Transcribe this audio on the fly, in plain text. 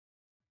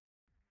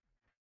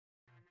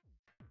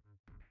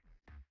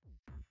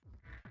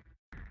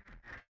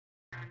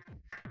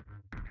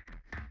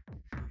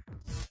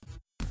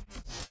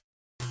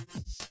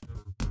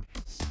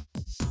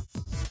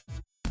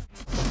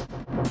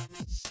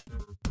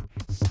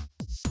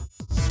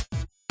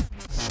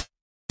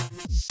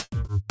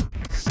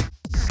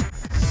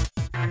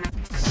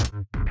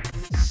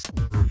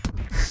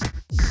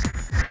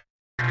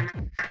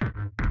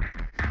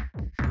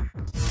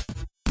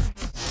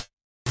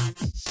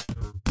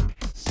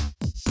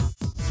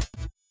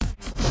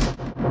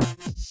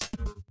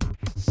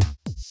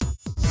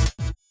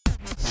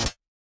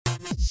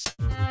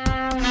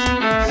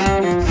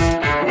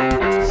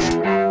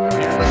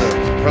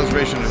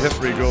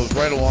goes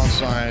right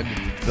alongside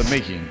the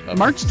making of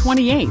March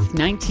 28,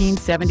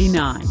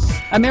 1979.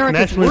 America's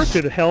National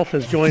Institute of Health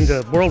has joined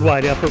a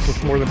worldwide effort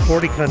with more than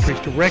 40 countries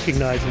to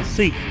recognize and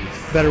seek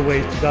better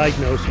ways to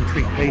diagnose and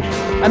treat patients.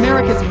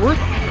 America's worst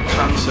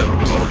concept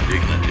called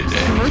Dignity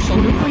Day. commercial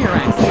nuclear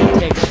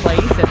accident takes place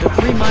at the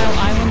 3 Mile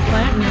Island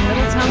plant near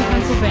Middletown,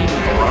 Pennsylvania.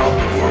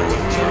 Around the world,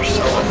 we're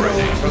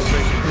celebrating.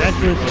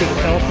 National Institute of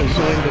Health has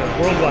joined a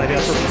worldwide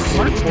effort with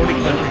more than 40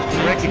 countries to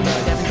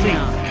recognize and seek.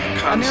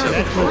 Concept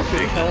National called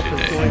Institute of Health Dignity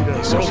has Day. joined a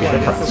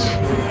worldwide effort with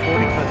more than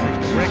 40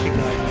 countries to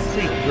recognize and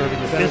seek observing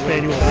the fifth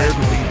annual Rare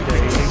Disease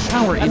Day.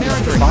 Power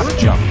industry.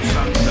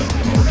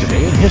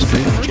 Today in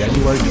history,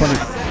 January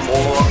 20th.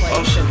 For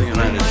us in the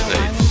United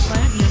States,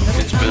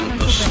 it's been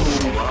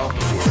assumed around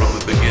the world from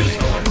the beginning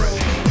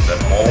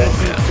that all men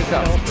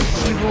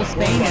He ruled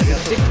Spain as a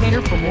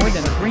dictator for more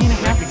than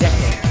 3.5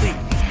 decades.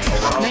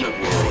 around the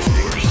world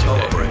were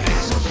celebrating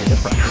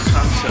the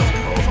concept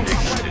called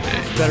Dignity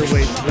Day. Better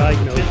ways to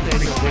diagnose and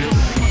treat patients.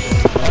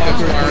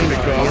 inspiring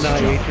because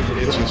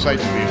it's a sight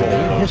to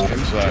behold. It's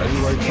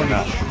January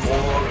 20th.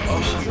 For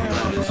us in the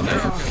United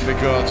States,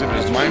 because it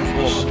is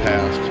mindful of the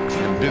past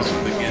and busy.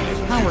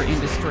 Power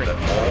industry.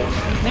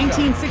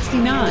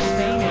 1969.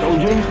 Spain as a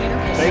Soldiers, dictator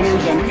for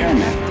sailors, and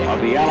airmen of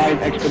the Allied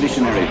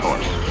Expeditionary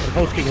Force.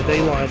 Hosting a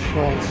day-long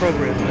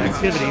program of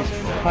activities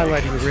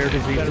highlighting the rare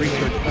disease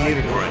research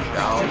community. we're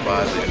endowed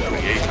by the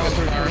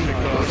Creator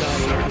because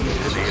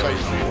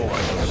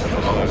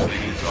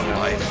these are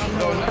life.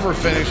 Never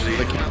finished,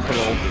 the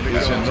capital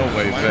is in no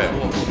way vague.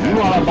 You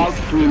are about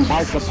to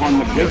embark upon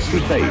the great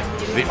crusade.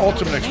 The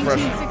ultimate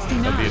expression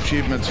of the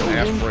achievements and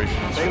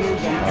aspirations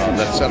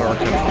that set our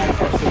country.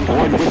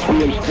 Toward which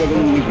we have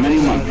striven these many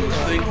months.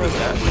 Think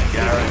that would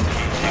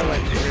guarantee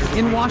dignity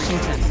in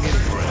Washington.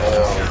 for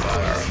all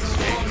by our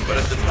education. But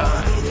at the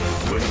time,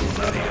 we were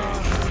not even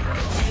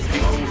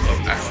people of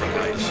Africa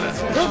descent.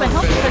 Though the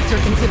health sector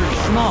considered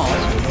small,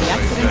 the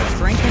accident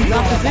strengthens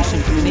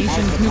opposition to the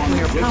nation's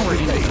nuclear power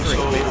industry.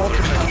 So the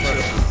ultimate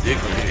expression of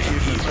dignity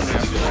even in the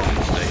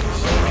United States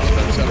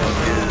is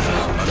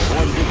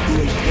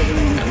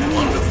a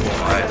wonderful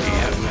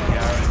idea,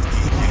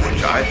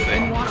 which I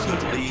think could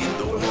lead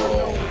the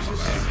world to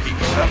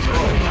peace. After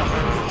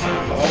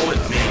all it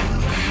means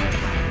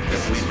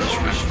that we must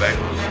respect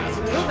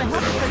Though the and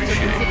health sector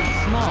appreciate.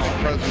 considered small,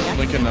 President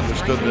Lincoln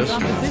understood this.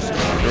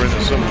 During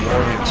the Civil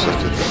War, he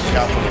insisted that the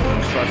capital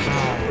construction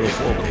go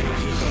forward.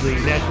 The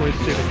National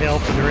Institute of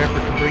Health and their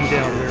effort to bring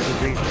down rare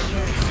diseases.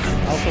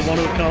 I also want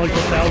to acknowledge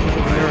the thousands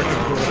of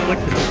Americans who are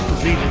afflicted with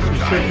diseases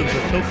whose symptoms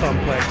are so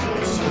complex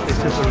that they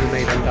simply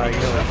remain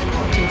undiagnosed.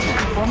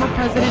 former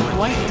President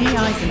Dwight D.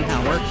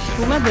 Eisenhower,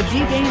 who led the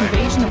D-Day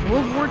invasion of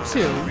World War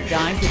II,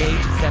 dies at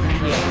age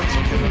 78.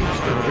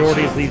 The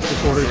majority of these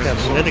disorders have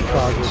genetic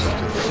causes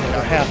and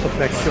over half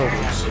affect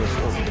children.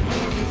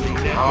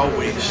 How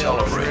we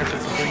celebrate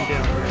this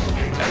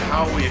and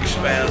how we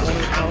expand the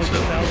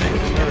concept of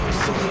dignity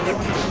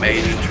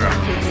may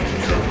determine the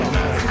future of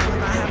humanity.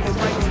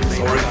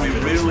 Or if we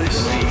really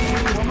see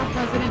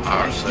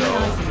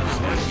ourselves in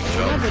each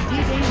Led other the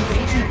D-Day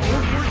invasion of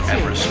World War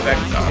and II.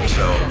 respect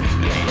ourselves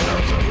in each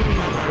other.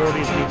 The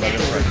majority of these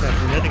disorders have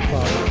genetic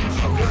causes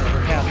and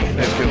over half His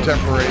affect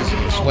contemporaries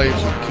and the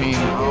slaves of King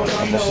of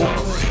the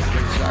hopeless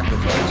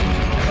sacrifices.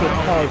 good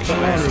cause to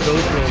honor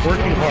those who are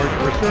working hard to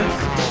research,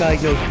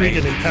 diagnose, treat,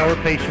 and empower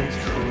patients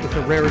with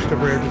the rarest of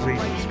rare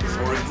diseases.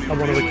 I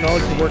want to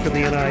acknowledge the work of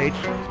the NIH.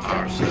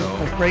 Ourselves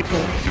I'm grateful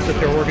that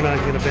they're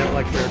organizing an event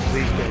like Rare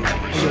Disease Day.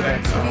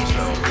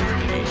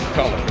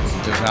 Color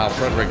is how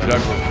Frederick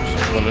Douglass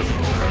put it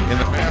in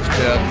the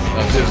masthead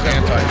of his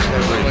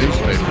anti-slavery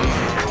newspaper,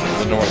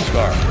 The North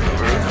Star.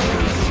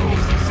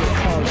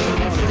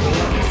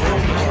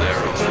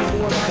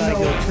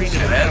 Diagnose, treat,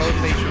 and And as empower a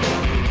patients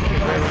with the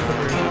rarest of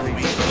rare we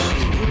diseases.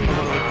 I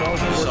want to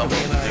acknowledge the work some of the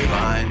NIH.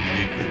 divine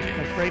dignity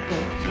I'm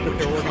grateful that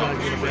they're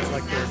organizing an event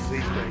like Rare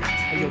Disease Day. I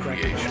yield back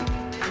to you. creation.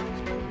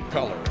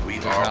 Color We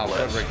is are how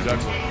blessed. Frederick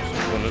Douglass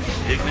put it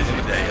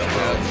Dignity Day in the allows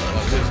masthead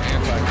of his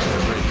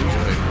anti-slavery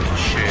newspaper, to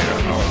share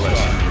our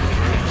blessings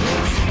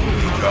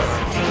with each other.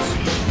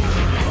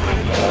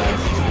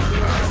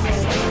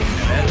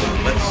 And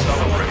let's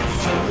celebrate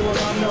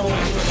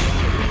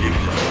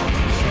dignity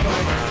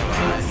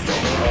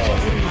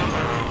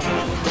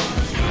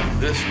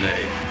this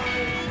day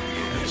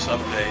and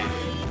someday,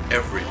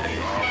 every day,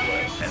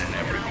 and in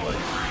every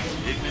place.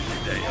 Dignity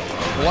Day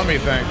allows Well, let me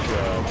thank to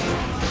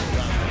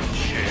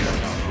share our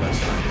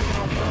blessings.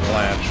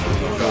 Blanche for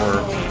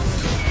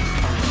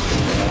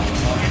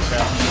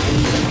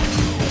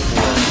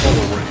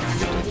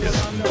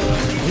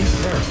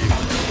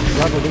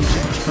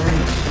Revolution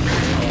turned.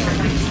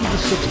 King the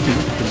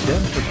 16th,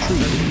 condemned for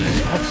treason, and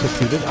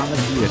executed on the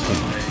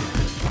guillotine.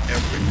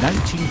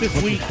 This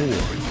week 1924. is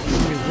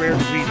Rare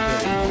Disease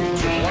Day. It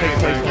takes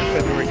place on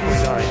February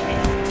 29th.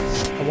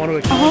 I want to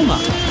Oklahoma.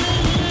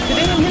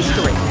 Today in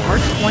history,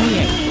 March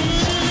 28th.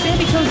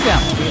 Sandy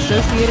Kozel, The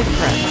Associated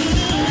Press.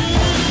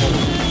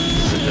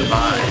 The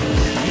divine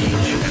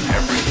each and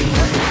every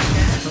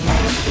place,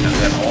 and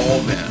that all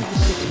men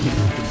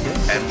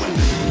and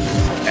women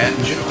and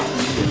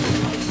children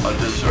are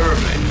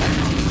deserving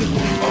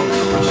of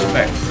the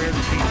respect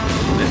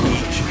that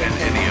each and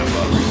any of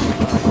us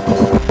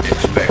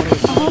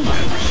expects and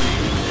receives.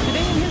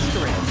 Today in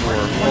history,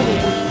 March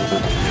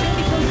 28th,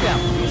 Sandy closed out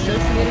the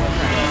Associated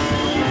Press.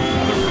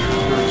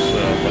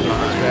 Whether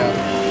it's that,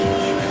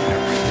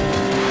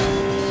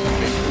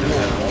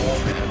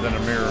 and then a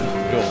mere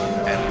building.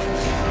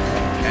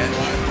 And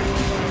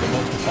the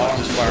most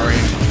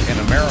awe-inspiring in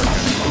America.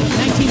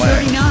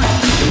 1939,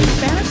 the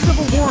Spanish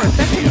Civil War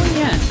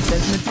effectively ends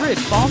as Madrid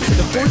falls to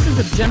the forces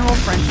of General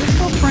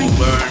Francisco Franco.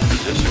 We'll learn to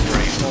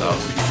disagree without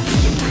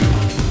disagreeing.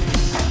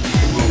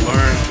 We'll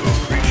learn to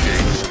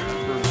appreciate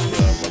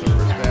Whether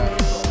it's that,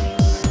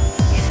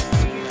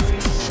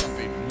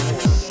 something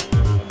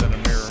more than a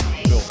mere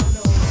building.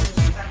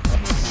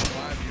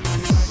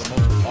 The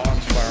most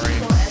awe-inspiring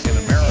in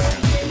America.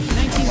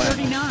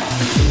 1939,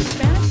 the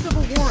Spanish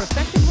Civil War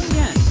effectively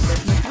ends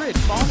as Madrid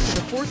falls to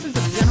the forces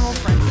of General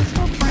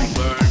Francisco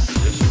Franco. learn to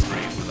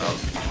disagree without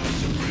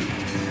disagreeing.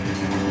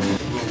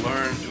 We'll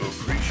learn to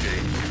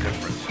appreciate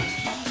differences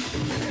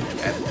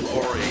and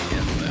glory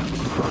in them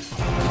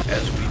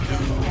as we do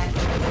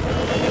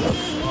in the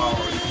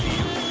flowery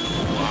field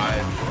of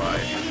wide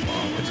variety of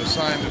flowers. It's a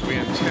sign that we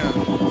intend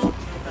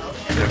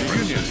that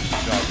union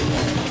shall go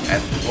on.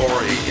 And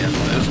glory in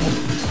them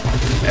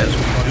as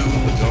we do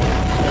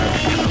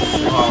in the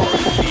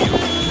flowery field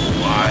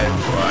of wide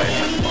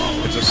variety of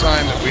flowers. It's a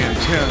sign that we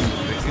intend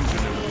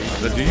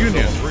that the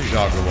union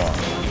shall go on.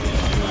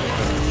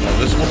 Now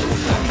this will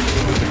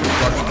the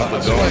construction of the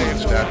building and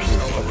Statue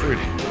of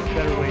Freedom.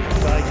 Better way to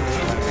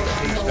diagnose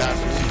These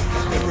statues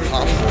is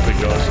possible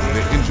because of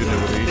the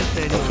ingenuity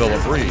of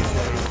Philip Reed,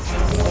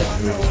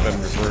 who has been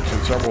referred to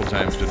several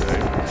times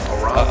today.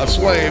 A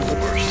slave.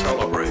 We're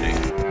celebrating.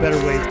 better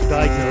ways to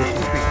diagnose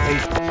and treat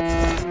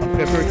patients. On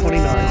February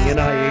 29, the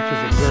NIH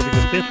is observing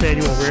the 5th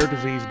annual Rare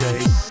Disease Day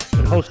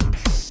and hosting